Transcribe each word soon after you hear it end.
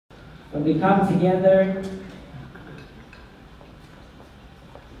When we come together,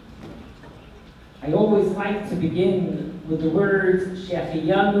 I always like to begin with the words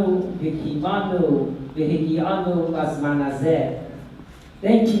Shehecheyanu v'kimanu v'higianu lazman hazeh,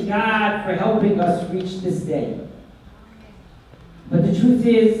 thanking God for helping us reach this day. But the truth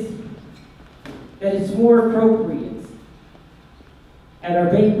is that it's more appropriate at our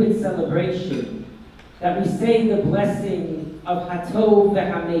banquet celebration that we say the blessing of Hatov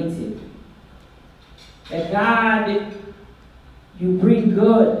v'Hametiv. That God, you bring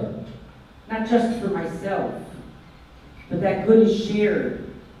good, not just for myself, but that good is shared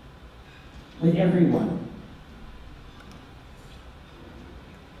with everyone.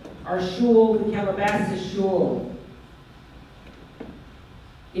 Our Shul, the Calabasas Shul,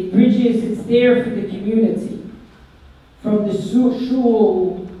 it bridges, it's there for the community. From the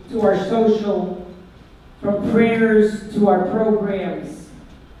Shul to our social, from prayers to our programs,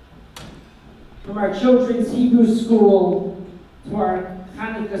 from our children's Hebrew school to our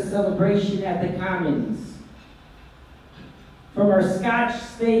Hanukkah celebration at the Commons, from our Scotch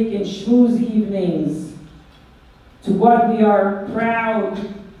steak and schmooze evenings to what we are proud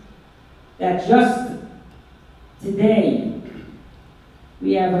that just today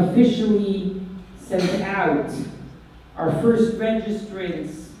we have officially sent out our first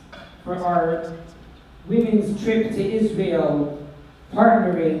registrants for our women's trip to Israel,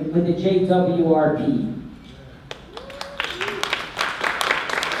 partnering with the JWRP.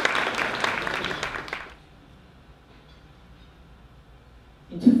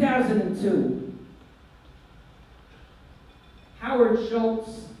 In 2002, Howard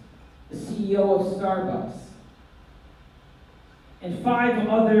Schultz, the CEO of Starbucks, and 5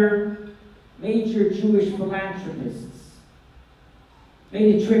 other major Jewish philanthropists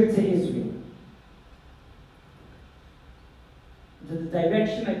made a trip to Israel. To the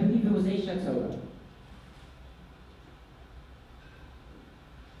direction, I believe it was Eisha Torah.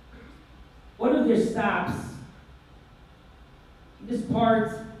 One of their stops, this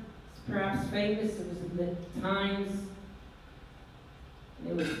part is perhaps famous, it was in the Times, and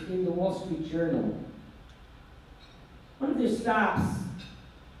it was in the Wall Street Journal. One of their stops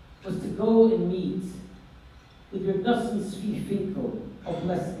was to go and meet with Reb Nosson Tzvi Finkel of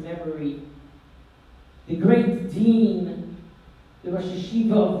blessed memory, the great dean, the Rosh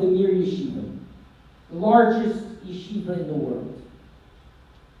Yeshiva of the Mir Yeshiva, the largest yeshiva in the world.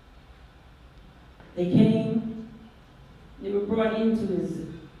 They came, they were brought into his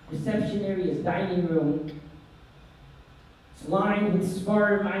reception area, his dining room. It's lined with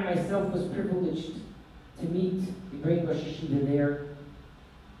Sfarim. I myself was privileged to meet the great Rosh Yeshiva there.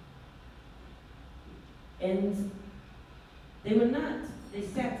 And they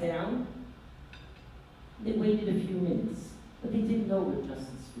sat down, they waited a few minutes. But they didn't know Reb Nosson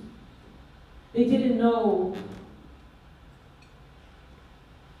Tzvi. They didn't know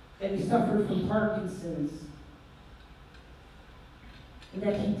that he suffered from Parkinson's and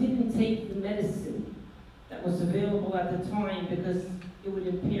that he didn't take the medicine that was available at the time because it would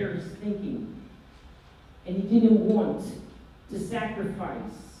impair his thinking. And he didn't want to sacrifice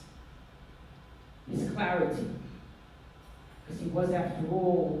his clarity because he was, after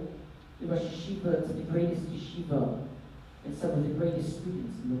all, the Rosh Yeshiva to the greatest yeshiva and some of the greatest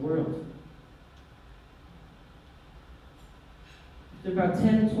students in the world. After about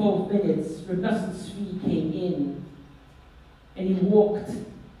 10, 12 minutes, Reb Nosson Tzvi came in and he walked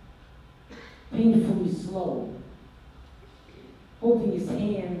painfully slow, holding his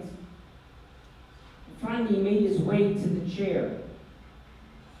hand. And finally he made his way to the chair.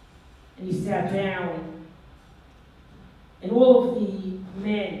 And he sat down, and all of the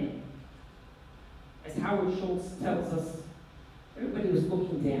men, as Howard Schultz tells us, everybody was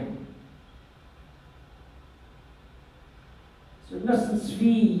looking down. So Nosson Tzvi,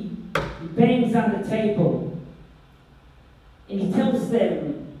 he bangs on the table, and he tells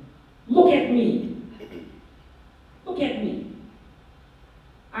them, look at me. Look at me.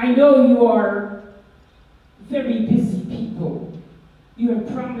 I know you are very busy people. You are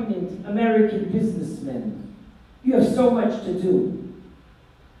prominent American businessmen. You have so much to do.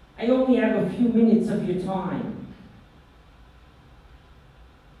 I only have a few minutes of your time.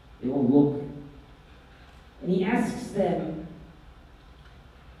 They all look. And he asks them,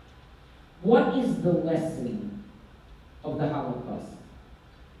 what is the lesson of the Holocaust?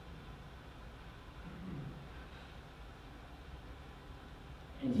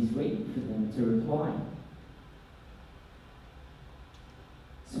 And he's waiting for them to reply.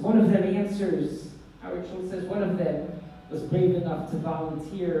 So one of them answers, Howard Schultz says, one of them was brave enough to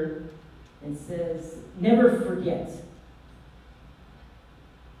volunteer and says, never forget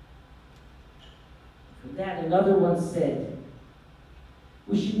For that, another one said,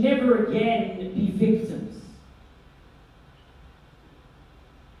 we should never again be victims.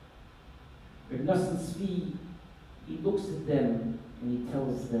 Rabbi Tzvi, he looks at them and he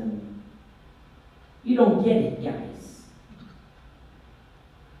tells them, you don't get it, guys.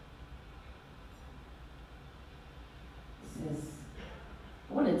 He says,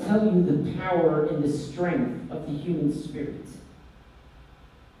 I want to tell you the power and the strength of the human spirit.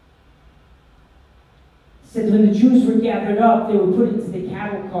 He said when the Jews were gathered up, they were put into the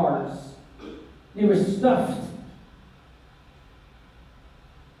cattle cars. They were stuffed.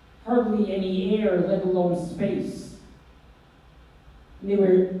 Hardly any air, let alone space. And they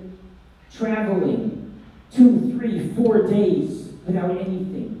were traveling 2, 3, 4 days without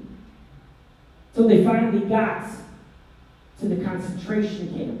anything. Till they finally got to the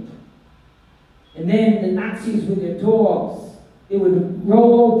concentration camp. And then the Nazis with their dogs, they would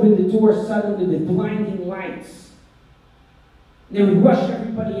roll open the door suddenly with blinding lights. And they would rush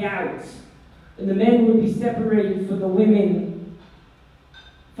everybody out. And the men would be separated from the women,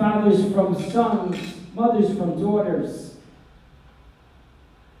 fathers from sons, mothers from daughters.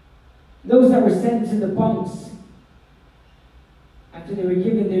 Those that were sent to the bunks after they were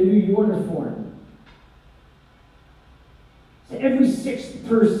given their new uniform. So every 6th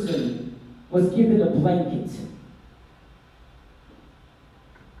person was given a blanket.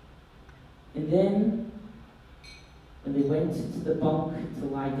 And then, when they went to the bunk to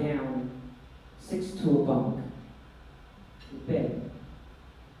lie down, 6 to a bunk, a bed,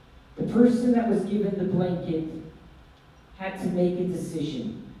 the person that was given the blanket had to make a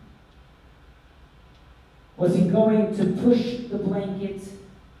decision. Was he going to push the blanket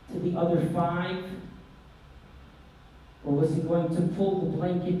to the other 5? Or was he going to pull the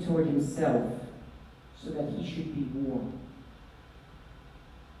blanket toward himself so that he should be warm?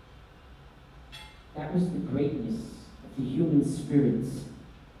 That was the greatness of the human spirit,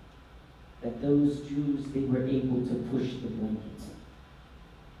 that those Jews, they were able to push the blanket.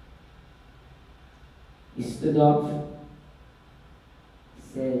 He stood up,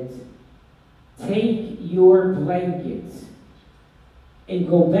 said, take your blanket and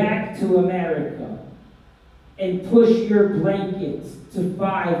go back to America and push your blanket to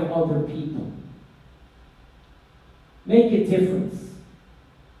 5 other people. Make a difference.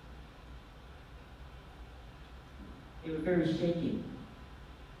 They were very shaken.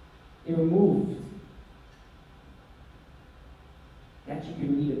 They were moved. That you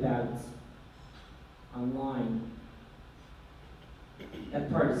can read about online.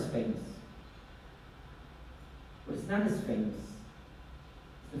 That part is famous. But it's not as famous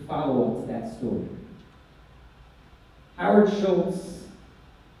as the follow-up to that story. Howard Schultz,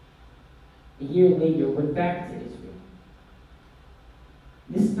 a year later, went back to Israel.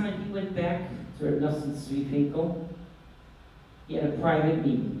 This time he went back to Rabbi Tzvi. He had a private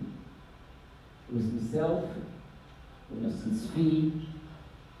meeting. It was himself, Rabbi Tzvi,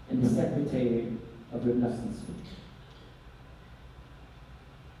 and the secretary of Rabbi Tzvi.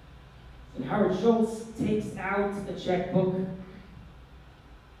 And Howard Schultz takes out a checkbook.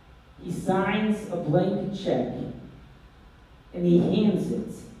 He signs a blank check, and he hands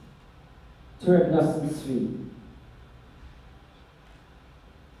it to Rabbi Tzvi.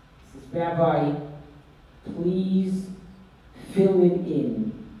 He says, Rabbi, please fill it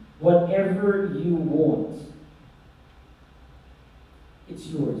in, whatever you want. It's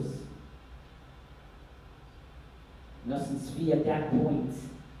yours. Rabbi Tzvi, at that point,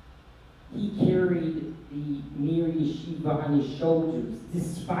 he carried the Mir Yeshiva on his shoulders,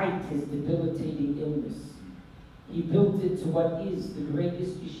 despite his debilitating illness. He built it to what is the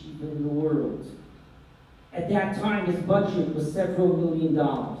greatest yeshiva in the world. At that time, his budget was several $1 million.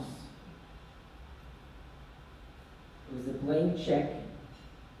 It was a blank check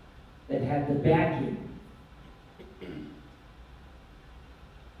that had the backing. The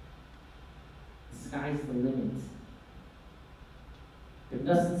sky's the limit.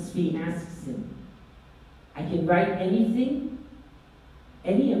 Rabbi Tzvi asks him, I can write anything?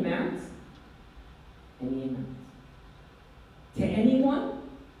 Any amount? Any amount. To anyone?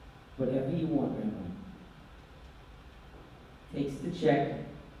 Whatever you want, Rabbi. Takes the check.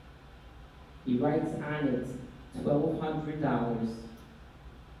 He writes on it $1,200.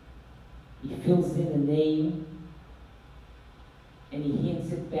 He fills in a name, and he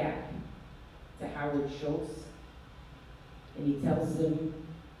hands it back to Howard Schultz. And he tells him,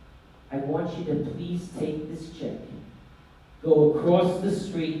 I want you to please take this check. Go across the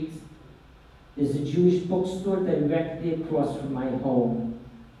street. There's a Jewish bookstore directly across from my home.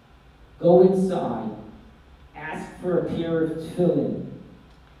 Go inside. Ask for a pair of tefillin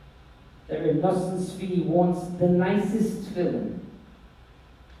that Reb Nosson Tzvi wants the nicest tefillin.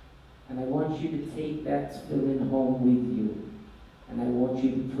 And I want you to take that tefillin home with you. And I want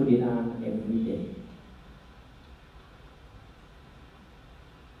you to put it on every day.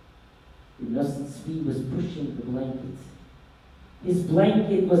 Reb Nosson Tzvi was pushing the blanket. His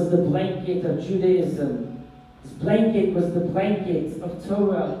blanket was the blanket of Judaism. His blanket was the blanket of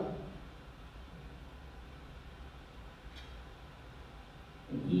Torah.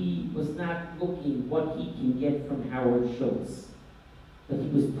 And he was not looking what he can get from Howard Schultz, but he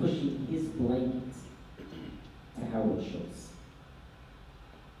was pushing his blanket to Howard Schultz.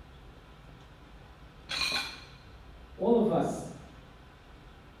 All of us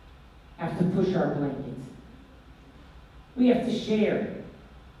have to push our blanket. We have to share.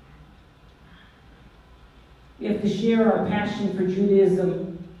 We have to share our passion for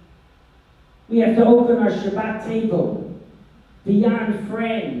Judaism. We have to open our Shabbat table beyond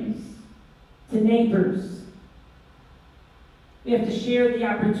friends to neighbors. We have to share the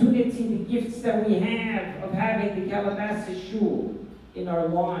opportunity, the gifts that we have of having the Calabasas Shul in our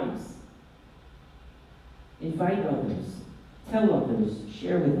lives. Invite others, tell others,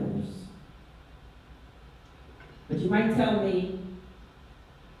 share with others. But you might tell me,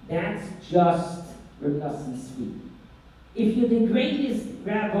 that's just Reb Nosson Tzvi. If you're the greatest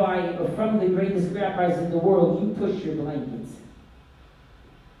rabbi, or from the greatest rabbis in the world, you push your blankets.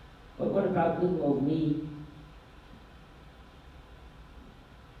 But what about little old me?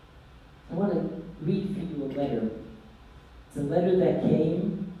 I want to read for you a letter. It's a letter that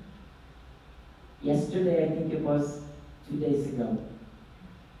came yesterday, I think it was, 2 days ago.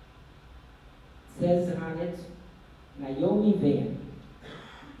 It says on it, Naomi Van.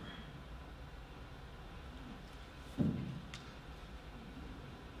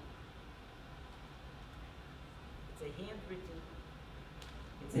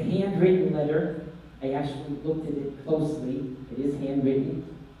 It's a handwritten letter. I actually looked at it closely. It is handwritten.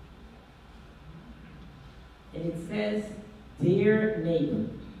 And it says, "Dear neighbor."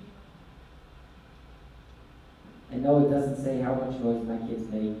 I know it doesn't say how much noise my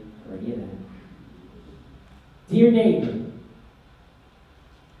kids make or any of that. Dear neighbor,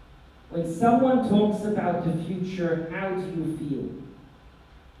 when someone talks about the future, how do you feel?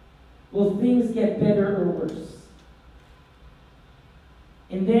 Will things get better or worse?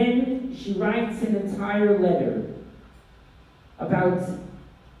 And then she writes an entire letter about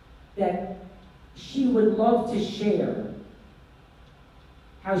that she would love to share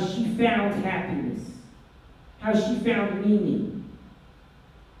how she found happiness, how she found meaning.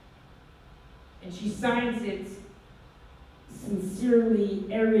 And she signs it, sincerely,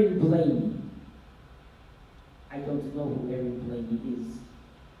 Erin Blaney. I don't know who Erin Blaney is.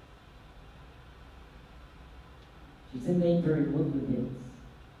 She's a neighbor in Woodland Hills.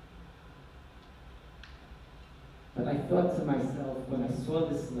 But I thought to myself, when I saw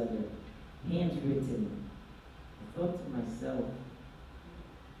this letter, handwritten, I thought to myself,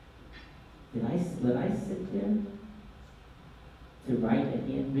 did I sit there to write a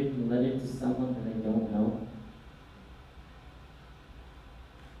handwritten letter to someone that I don't know?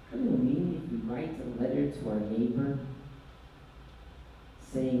 What does it mean if we write a letter to our neighbor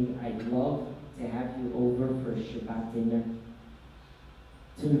saying, I'd love to have you over for a Shabbat dinner?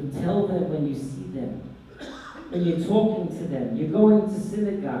 To tell them when you see them, when you're talking to them, you're going to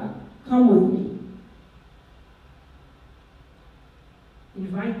synagogue, come with me.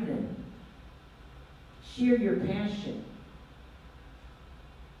 Invite them. Share your passion.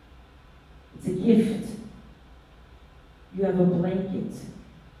 It's a gift. You have a blanket.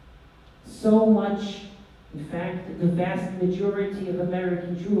 So much, in fact, the vast majority of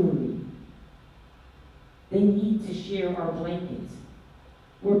American Jewry, they need to share our blanket.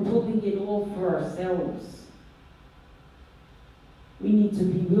 We're pulling it all for ourselves. We need to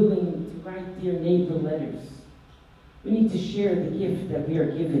be willing to write dear neighbor letters. We need to share the gift that we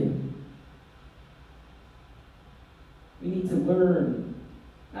are given. We need to learn,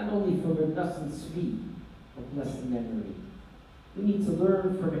 not only from Reb Nosson Tzvi of blessed memory, we need to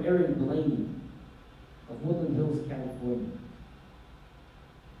learn from Erin Blaney of Woodland Hills, California.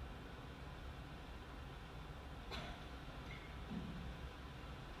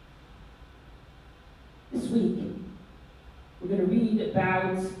 This week, we're going to read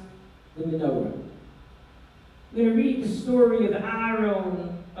about the menorah. We're going to read the story of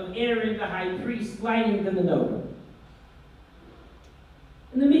Aaron the high priest, lighting the menorah.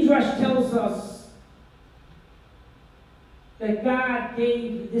 And the Midrash tells us that God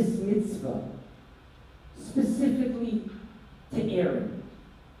gave this mitzvah specifically to Aaron,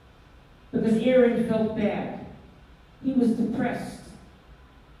 because Aaron felt bad. He was depressed.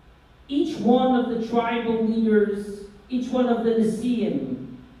 Each one of the tribal leaders, each one of the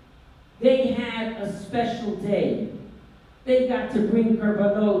Nesiim, they had a special day. They got to bring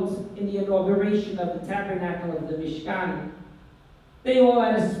korbanot in the inauguration of the tabernacle of the Mishkan. They all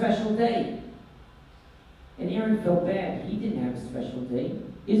had a special day. And Aaron felt bad. He didn't have a special day.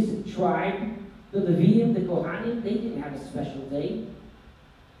 His tribe, the Leviim, the Kohanim, they didn't have a special day.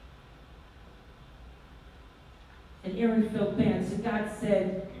 And Aaron felt bad. So God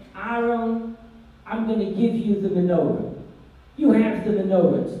said, Aaron, I'm going to give you the menorah. You have the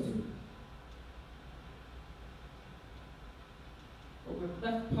menorah to do. But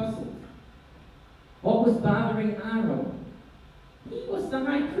we're left puzzled. What was bothering Aaron? He was the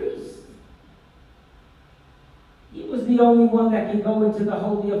high priest. He was the only one that could go into the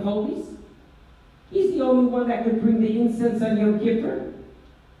Holy of Holies. He's the only one that could bring the incense on Yom Kippur.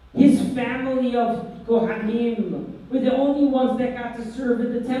 His family of Kohanim were the only ones that got to serve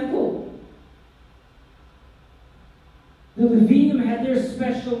in the temple. The Leviim had their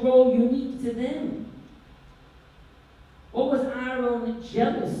special role unique to them. What was Aaron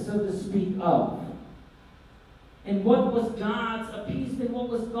jealous, so to speak, of? And what was God's appeasement? What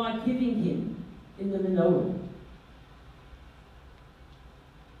was God giving him in the menorah?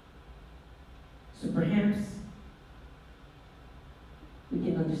 So perhaps we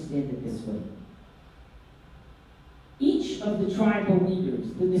can understand it this way. Each of the tribal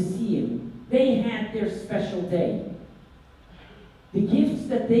leaders, the Nesiim, they had their special day. The gifts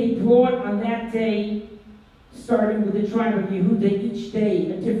that they brought on that day, starting with the tribe of Yehuda, each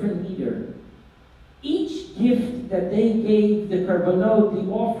day a different leader. Each gift that they gave, the korbanot,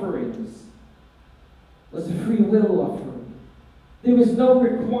 the offerings, was a free will offering. There was no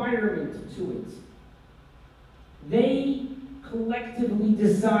requirement to it. They collectively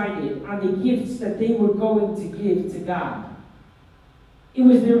decided on the gifts that they were going to give to God. It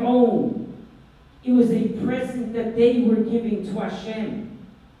was their own. It was a present that they were giving to Hashem.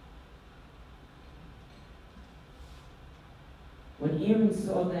 When Aaron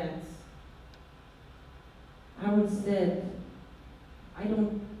saw that, Aaron said, I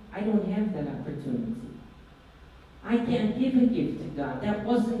don't have that opportunity. I can't give a gift to God. That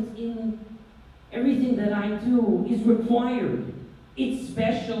wasn't in everything that I do is required. It's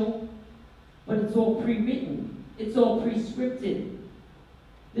special, but it's all pre-written. It's all pre-scripted.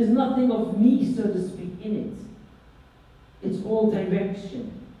 There's nothing of me, so to speak, in it. It's all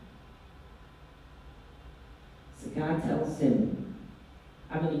direction. So God tells him,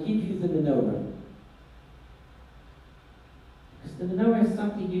 I'm going to give you the menorah. Because the menorah has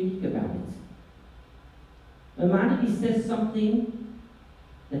something unique about it. Maimonides says something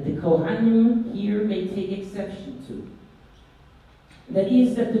that the Kohanim here may take exception to. That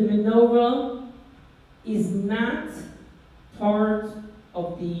is that the menorah is not part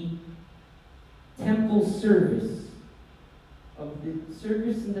of the temple service, of the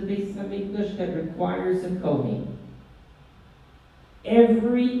service in the Beis HaMikdash that requires a Kohen.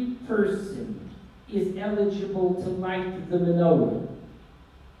 Every person is eligible to light the menorah.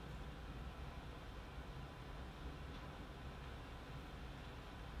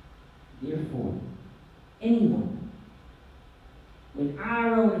 Therefore, anyone, when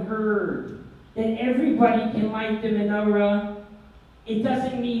Aaron heard that everybody can light the menorah, it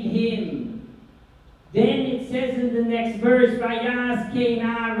doesn't need him. Then it says in the next verse, Vayas Kain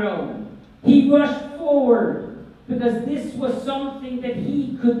Aaron. He rushed forward because this was something that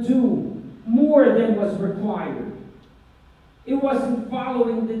he could do more than was required. It wasn't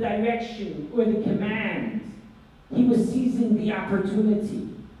following the direction or the command. He was seizing the opportunity.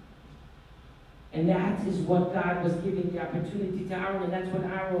 And that is what God was giving the opportunity to Aaron, and that's what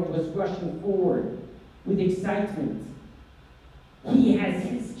Aaron was rushing forward with excitement. He has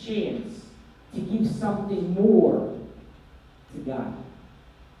his chance to give something more to God.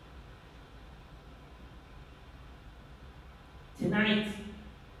 Tonight,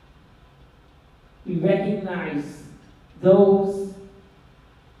 we recognize those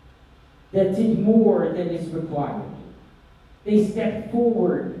that did more than is required. They stepped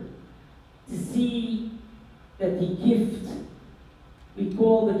forward to see that the gift we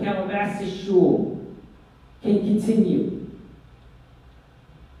call the Calabasas Shul can continue.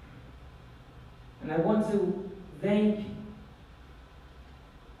 And I want to thank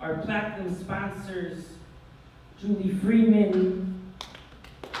our platinum sponsors, Julie Freeman,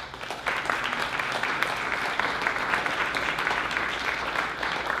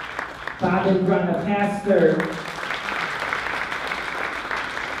 Bob and Brana Pastor,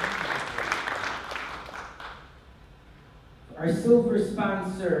 our silver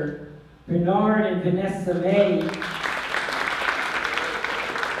sponsor, Bernard and Vanessa May,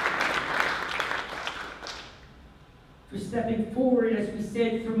 for stepping forward, as we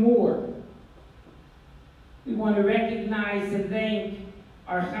said, for more. We want to recognize and thank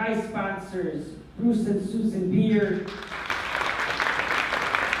our high sponsors, Bruce and Susan Beard,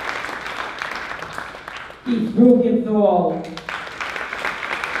 Keith Brugenthal,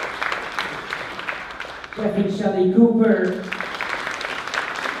 Jeff and Shelley Cooper,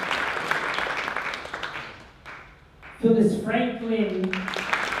 Phyllis Franklin,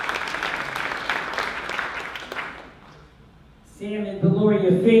 Sam and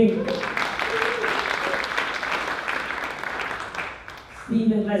Beloria Fink,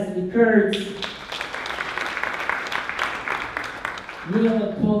 Steve and Leslie Kurtz, Neil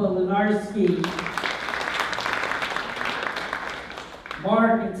and Paula Lenarski,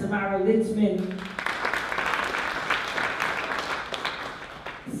 Mark and Tamara Litzman,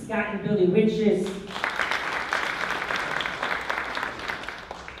 Scott and Billy Witches,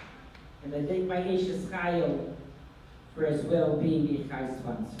 and I thank my Aisha Schayo for as well being a high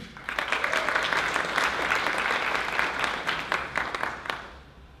sponsor.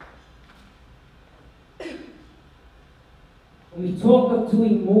 When we talk of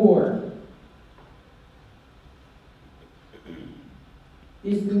doing more,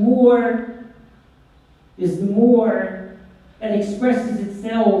 there's the more that expresses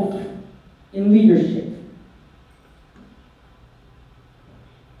itself in leadership.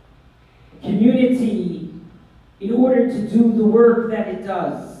 A community, in order to do the work that it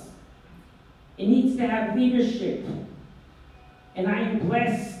does, it needs to have leadership. And I am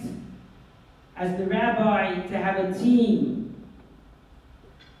blessed as the rabbi to have a team.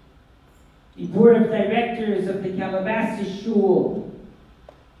 The board of directors of the Calabasas Shul,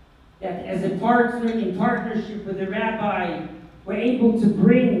 that as a partner, in partnership with the rabbi, we're able to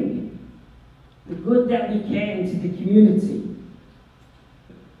bring the good that we can to the community.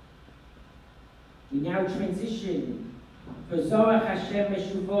 We now transition for Zoach Hashem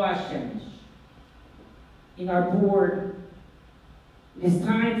Meshuvo Hashem. In our board, it is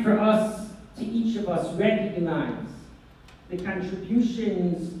time for us, to each of us, recognize the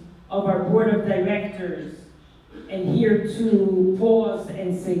contributions of our board of directors, and here to pause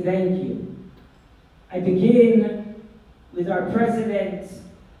and say thank you. I begin with our president,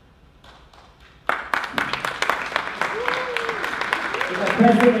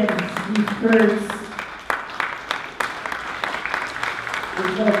 Steve Kurtz.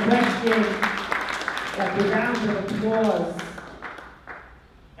 There's no question that the round of applause,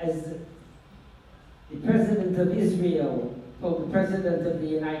 as the President of Israel told the President of the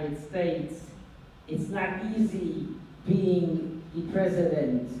United States, it's not easy being the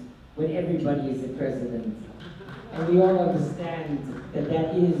president when everybody is the president. And we all understand that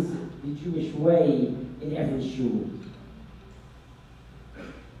that is the Jewish way in every shul.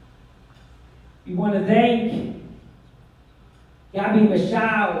 We want to thank Gabi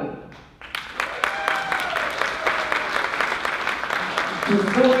Mashal for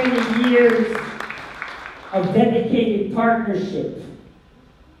so many years of dedicated partnership.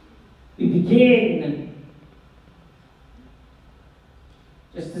 We begin,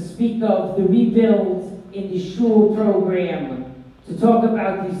 just to speak of the rebuild in the Shul program, to talk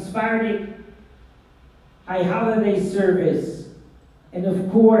about the Sephardic High Holiday service, and of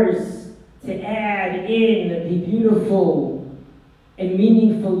course, to add in the beautiful and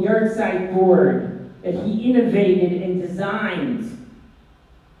meaningful yahrzeit board that he innovated and designed.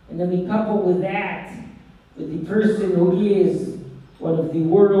 And then we couple with that, with the person who is one of the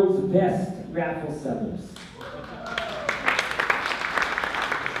world's best raffle sellers.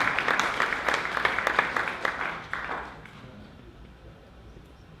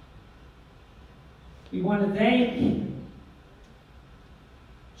 We want to thank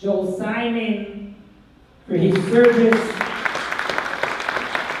Joel Simon for his service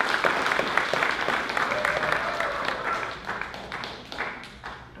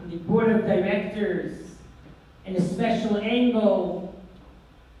on the board of directors, and a special angle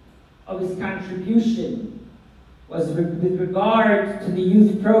of his contribution was with regard to the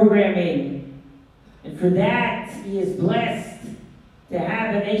youth programming. And for that, he is blessed to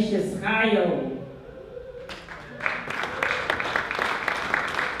have an Eishes Chayo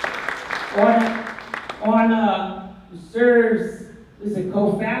who serves, who's a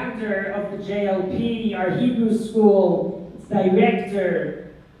co-founder of the JLP, our Hebrew school, its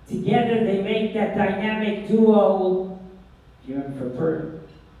director. Together they make that dynamic duo,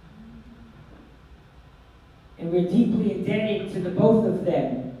 and we're deeply indebted to the both of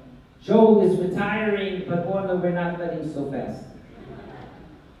them. Joel is retiring, but Orla, we're not letting so fast.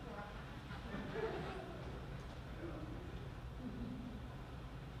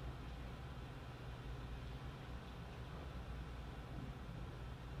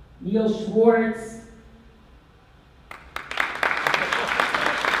 Neil Schwartz.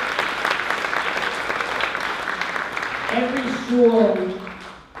 Every shul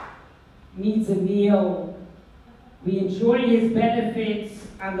needs a Neil. We enjoy his benefits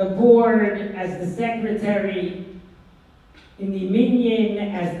on the board as the secretary, in the minyan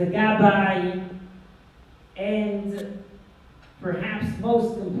as the gabbai, and perhaps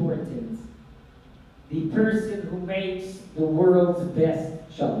most important, the person who makes the world's best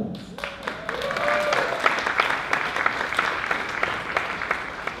shalom.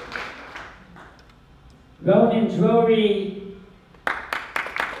 Ronan Drury,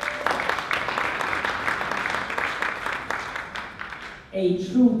 a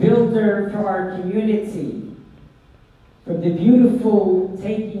true builder for our community, from the beautiful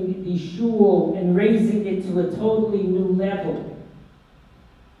taking the shul and raising it to a totally new level,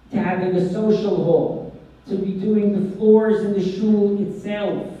 to having a social hall, to redoing the floors in the shul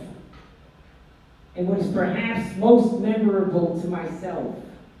itself. And what is perhaps most memorable to myself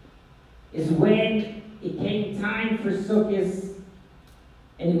is when it came time for sukkahs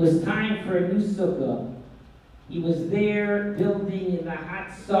and it was time for a new sukkah. He was there building in the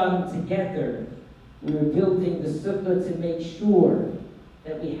hot sun together. We were building the sukkah to make sure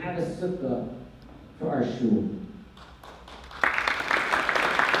that we have a sukkah for our shul.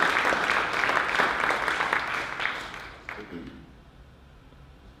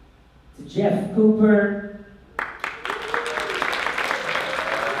 To Jeff Cooper,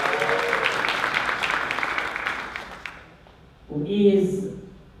 who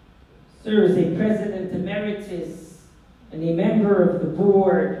serves as a president emeritus and a member of the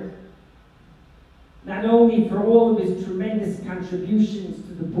board, not only for all of his tremendous contributions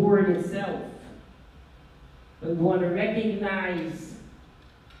to the board itself, but we want to recognize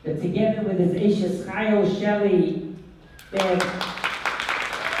that together with his Ashes Chayo Shelley, they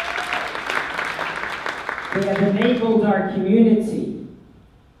have enabled our community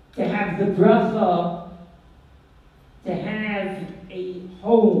to have the bracha, to have a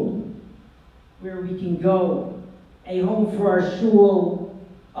home where we can go, a home for our shul,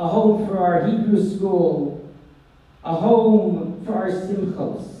 a home for our Hebrew school, a home for our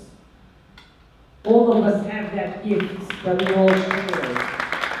simchos. All of us have that gift that we all share.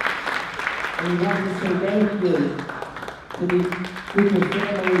 And we want to say thank you to the group of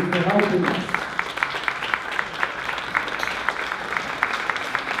families for helping us.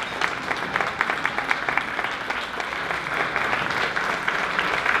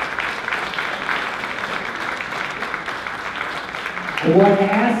 I want to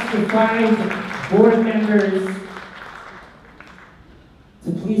ask the 5 board members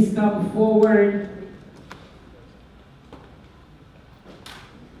to please come forward.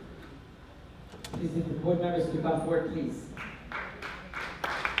 Please, if the board members could come forward, please.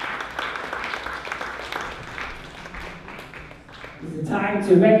 It's a time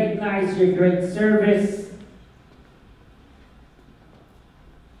to recognize your great service.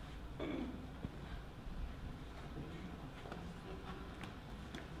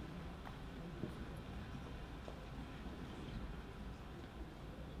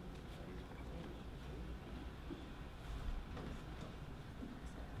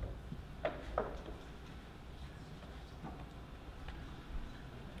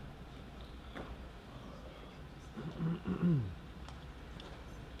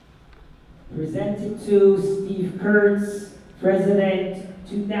 Presented to Steve Kurtz, President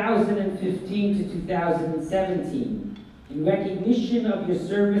 2015 to 2017, in recognition of your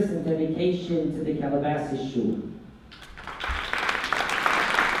service and dedication to the Calabasas Shul.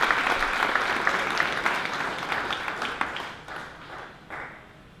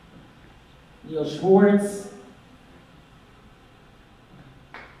 Neil Schwartz,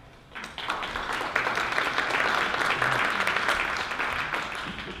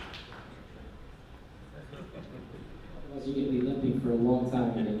 you're going to be limping for a long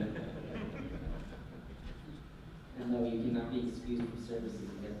time. And no, you cannot be excused from services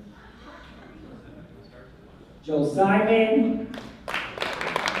again. Joe Simon.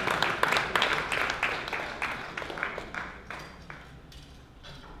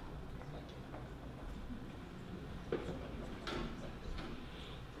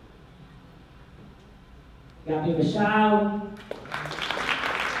 Rabbi Michelle.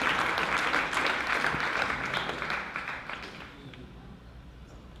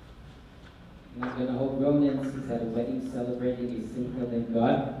 And I'm going to hold Ronan. He's at a wedding celebrating a simcha thank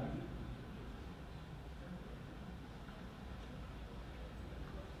God.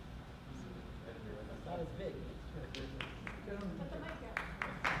 Not as big.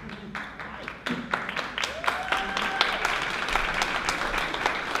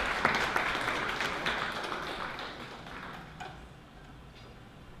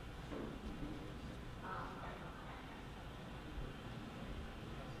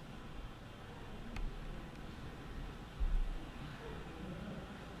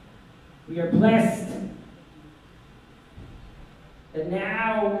 We are blessed that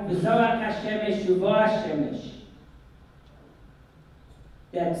now, B'zoach HaShemesh Uvo HaShemesh,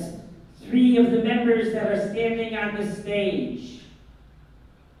 that 3 of the members that are standing on the stage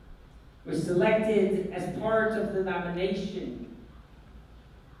were selected as part of the nomination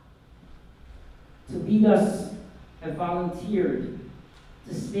to lead us, have volunteered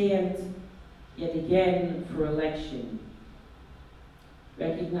to stand yet again for election.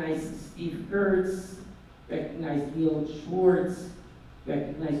 Recognize Steve Kurtz, recognize Neil Schwartz,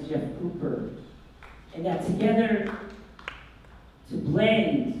 recognize Jeff Cooper, and that together to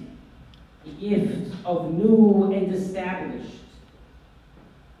blend the gift of new and established,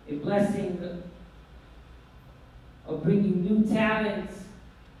 a blessing of bringing new talents.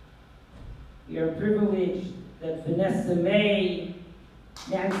 We are privileged that Vanessa May,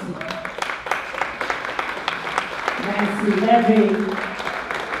 Nancy Levy,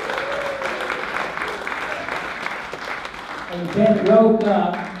 and Ben Roca,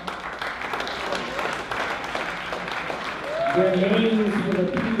 their names will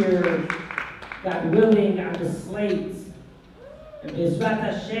appear, God willing, on the slate. And B'ezrat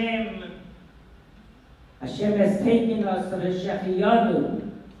Hashem, Hashem has taken us on a Shechiyanu,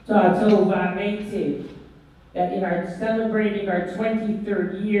 Ta'atov V'Ametiv, that in our celebrating our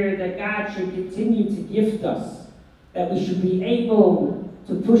 23rd year, that God should continue to gift us, that we should be able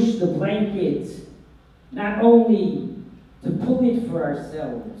to push the blanket, not only to pull it for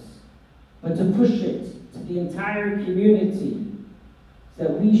ourselves, but to push it to the entire community, so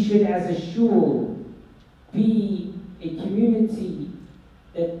that we should, as a shul, be a community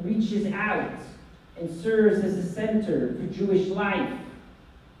that reaches out and serves as a center for Jewish life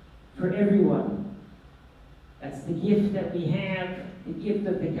for everyone. That's the gift that we have, the gift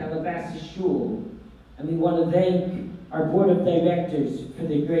of the Calabasas Shul. And we want to thank our board of directors for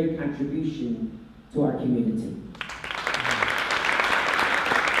their great contribution to our community.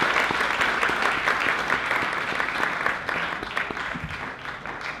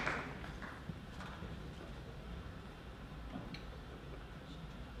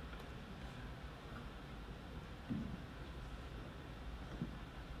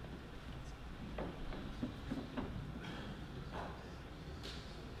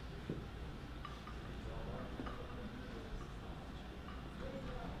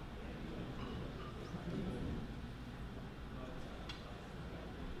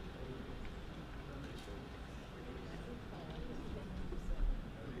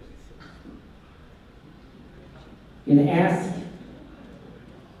 I'm going to ask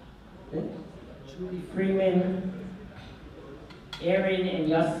Julie Freeman, Aaron, and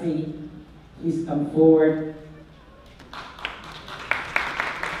Yossi, please come forward.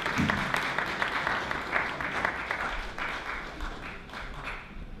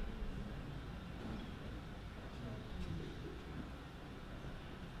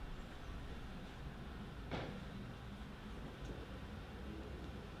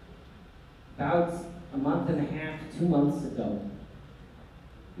 About a month and a half, 2 months ago,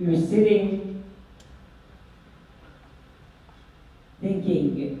 we were sitting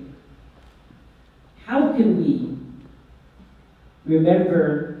thinking, how can we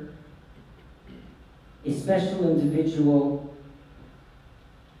remember a special individual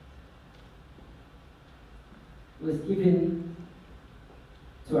who was given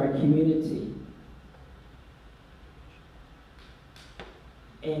to our community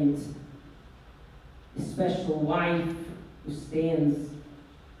and a special wife who stands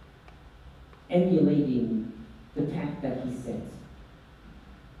emulating the path that he set.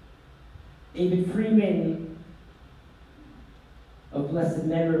 David Freeman, of blessed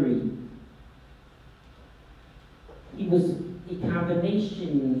memory, he was a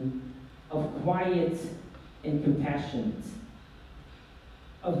combination of quiet and compassionate,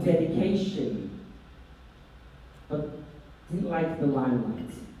 of dedication, but didn't like the limelight.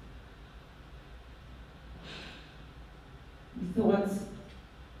 We thought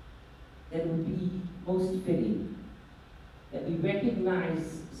that it would be most fitting that we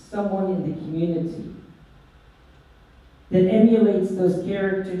recognize someone in the community that emulates those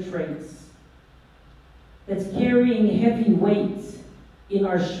character traits, that's carrying heavy weight in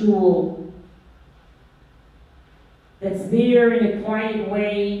our shul, that's there in a quiet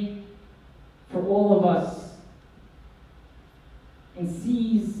way for all of us, and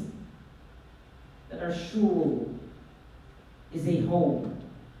sees that our shul is a home,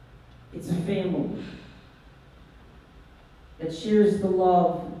 it's a family that shares the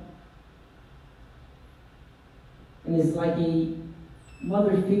love and is like a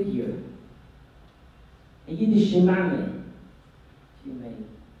mother figure, a Yiddish imame, if you may.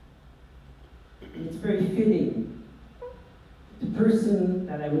 And it's very fitting. The person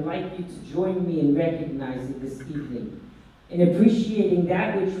that I would like you to join me in recognizing this evening, in appreciating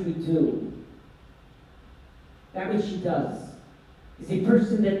that which we do, that which she does, is a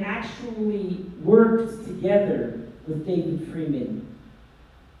person that actually worked together with David Freeman,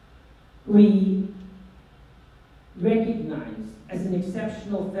 who he recognized as an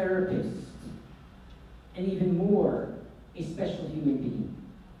exceptional therapist, and even more, a special human being.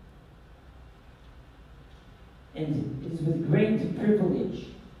 And it is with great privilege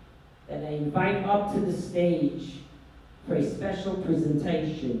that I invite up to the stage for a special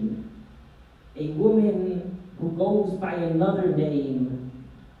presentation a woman who goes by another name,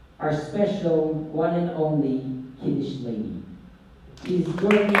 our special one and only Kiddush lady. Please join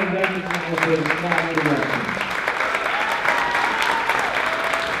me in recognizing Natalie Rabbi.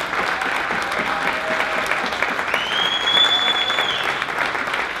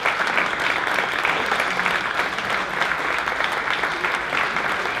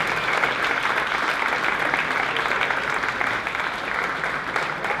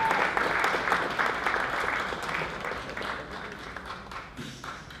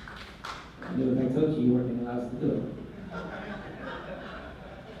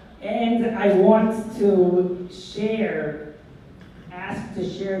 And I want to ask to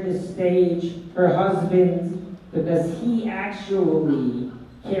share this stage her husband, because he actually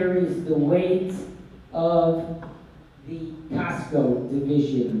carries the weight of the Costco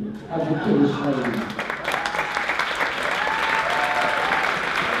division of the Kiddush ladies.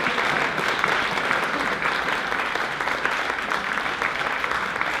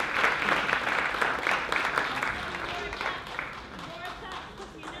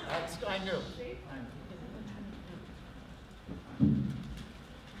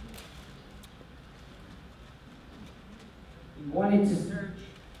 We wanted to search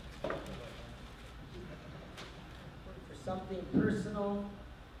for something personal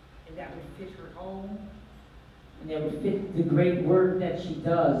and that would fit her home and that would fit the great work that she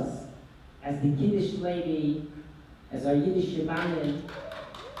does as the Kiddush lady, as our Yiddish Yemanin,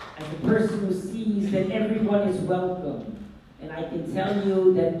 as a person who sees that everyone is welcome. And I can tell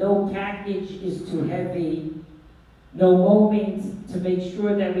you that no package is too heavy, no moment to make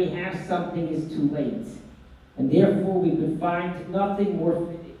sure that we have something is too late. And therefore we could find nothing more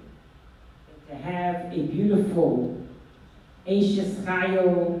fitting than to have a beautiful Ashes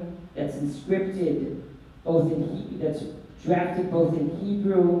Chayil that's inscripted both in that's drafted both in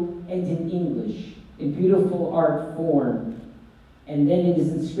Hebrew and in English, in beautiful art form. And then it is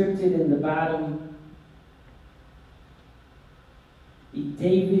inscripted in the bottom, the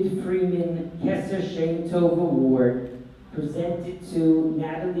David Freeman Kesser Shem Tov Award, presented to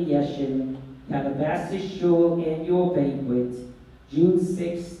Natalie Yeshin, Calabasas Shul Annual Banquet, June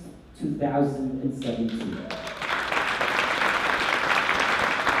 6, 2017.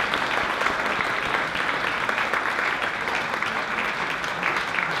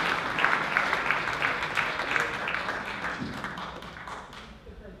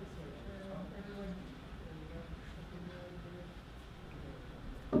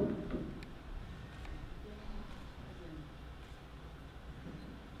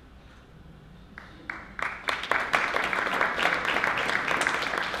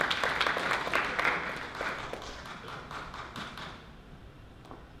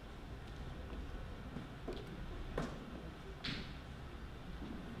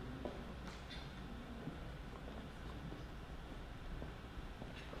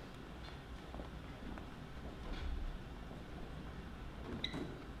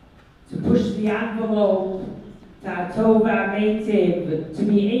 To push the envelope, Ta'atova Meitiv, to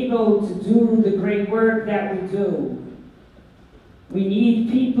be able to do the great work that we do. We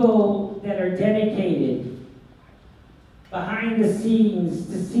need people that are dedicated behind the scenes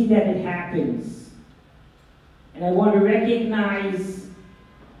to see that it happens. And I want to recognize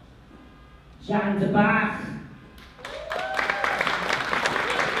John DeBach,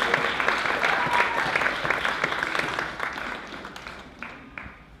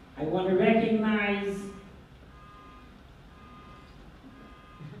 I want to recognize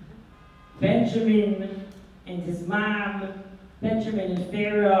Benjamin and his mom, Benjamin and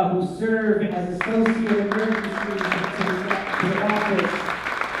Farah, who serve as associate emergency to the office.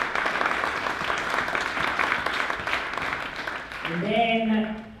 And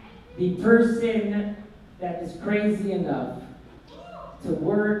then the person that is crazy enough to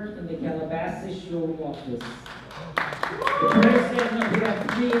work in the Calabasas Shul office. The person who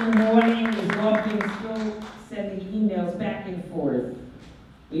at 3 in the morning is walking, still sending emails back and forth.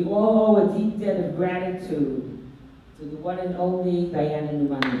 We all owe a deep debt of gratitude to the one and only Diana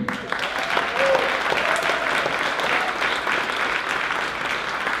Numani.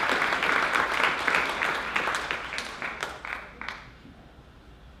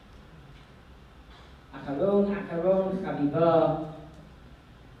 Acharon Chaviva.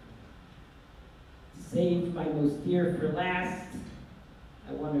 To save my most dear for last,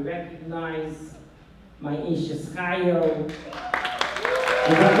 I want to recognize my Eshes Chayo,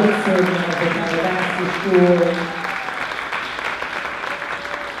 the Rabbi servant of the Calabasas Shul.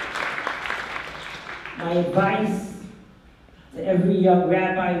 My advice to every young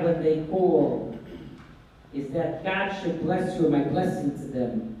rabbi when they call is that God should bless you, or my blessing to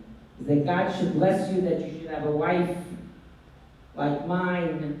them, is that God should bless you, that you should have a wife like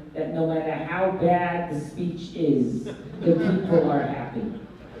mine, that no matter how bad the speech is, the people are happy.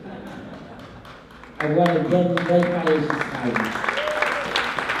 I want to again thank my Israel.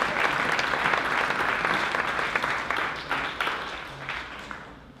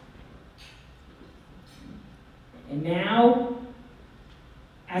 And now,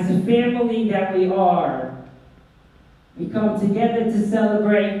 as a family that we are, we come together to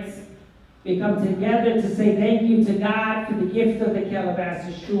celebrate. We come together to say thank you to God for the gift of the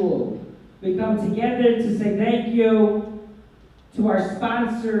Calabasas Shul. We come together to say thank you to our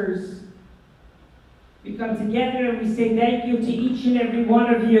sponsors. We come together and we say thank you to each and every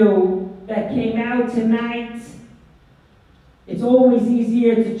one of you that came out tonight. It's always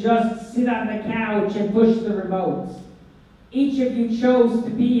easier to just sit on the couch and push the remote. Each of you chose to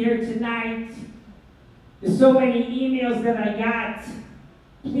be here tonight. There's so many emails that I got.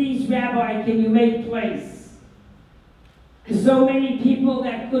 Please, Rabbi, can you make place? There's so many people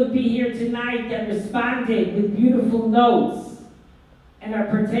that could be here tonight that responded with beautiful notes and are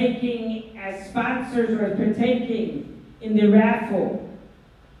partaking as sponsors or partaking in the raffle.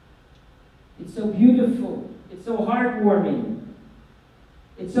 It's so beautiful. It's so heartwarming.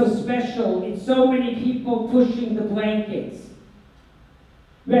 It's so special. It's so many people pushing the blankets.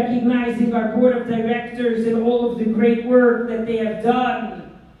 Recognizing our board of directors and all of the great work that they have done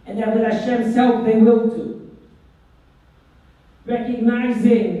and that with Hashem's help they will do.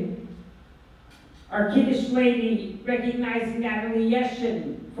 Recognizing our Kiddush lady, recognizing Natalie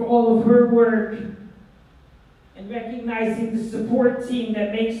Yeshin for all of her work, and recognizing the support team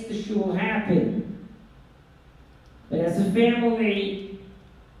that makes the Shul happen. But as a family,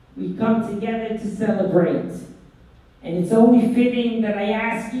 we come together to celebrate. And it's only fitting that I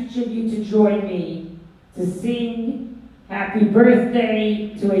ask each of you to join me to sing happy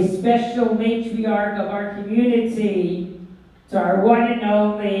birthday to a special matriarch of our community, to our one and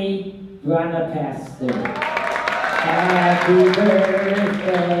only Rana Pastor. Happy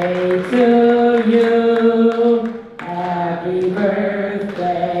birthday to you. Happy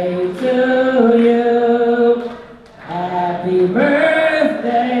birthday to you. Happy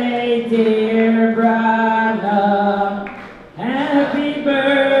birthday, dear Rana. Happy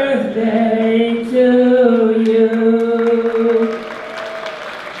birthday to you.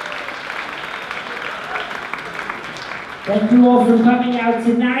 Thank you all for coming out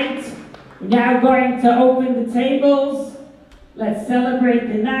tonight. We're now going to open the tables. Let's celebrate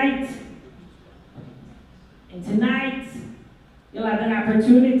the night. And tonight, you'll have an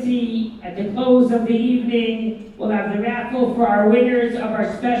opportunity at the close of the evening. We'll have the raffle for our winners of our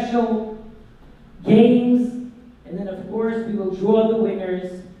special games. And then, of course, we will draw the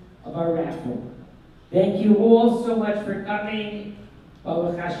winners of our raffle. Thank you all so much for coming.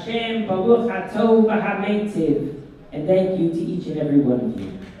 Baruch Hashem, Baruch Hatov v'Hametiv. And thank you to each and every one of you.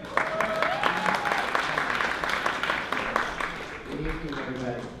 Good evening,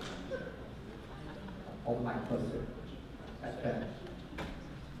 everybody. Hold the mic closer. That's better.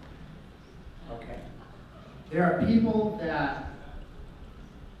 Okay. There are people that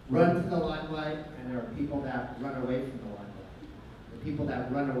run to the limelight, and there are people that run away from the limelight. The people that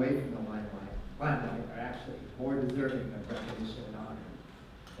run away from the limelight are actually more deserving of recognition and honor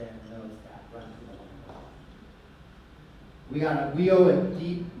than those that run to the limelight. We owe a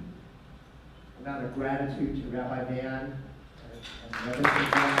deep amount of gratitude to Rabbi Van and the others who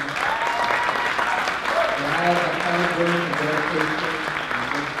done for all the hard work and dedication and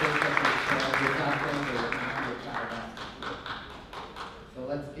work that without them they would not be a Calabasas. So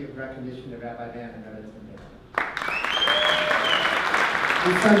let's give recognition to Rabbi Van and others who done.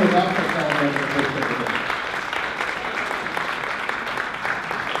 We started off the celebration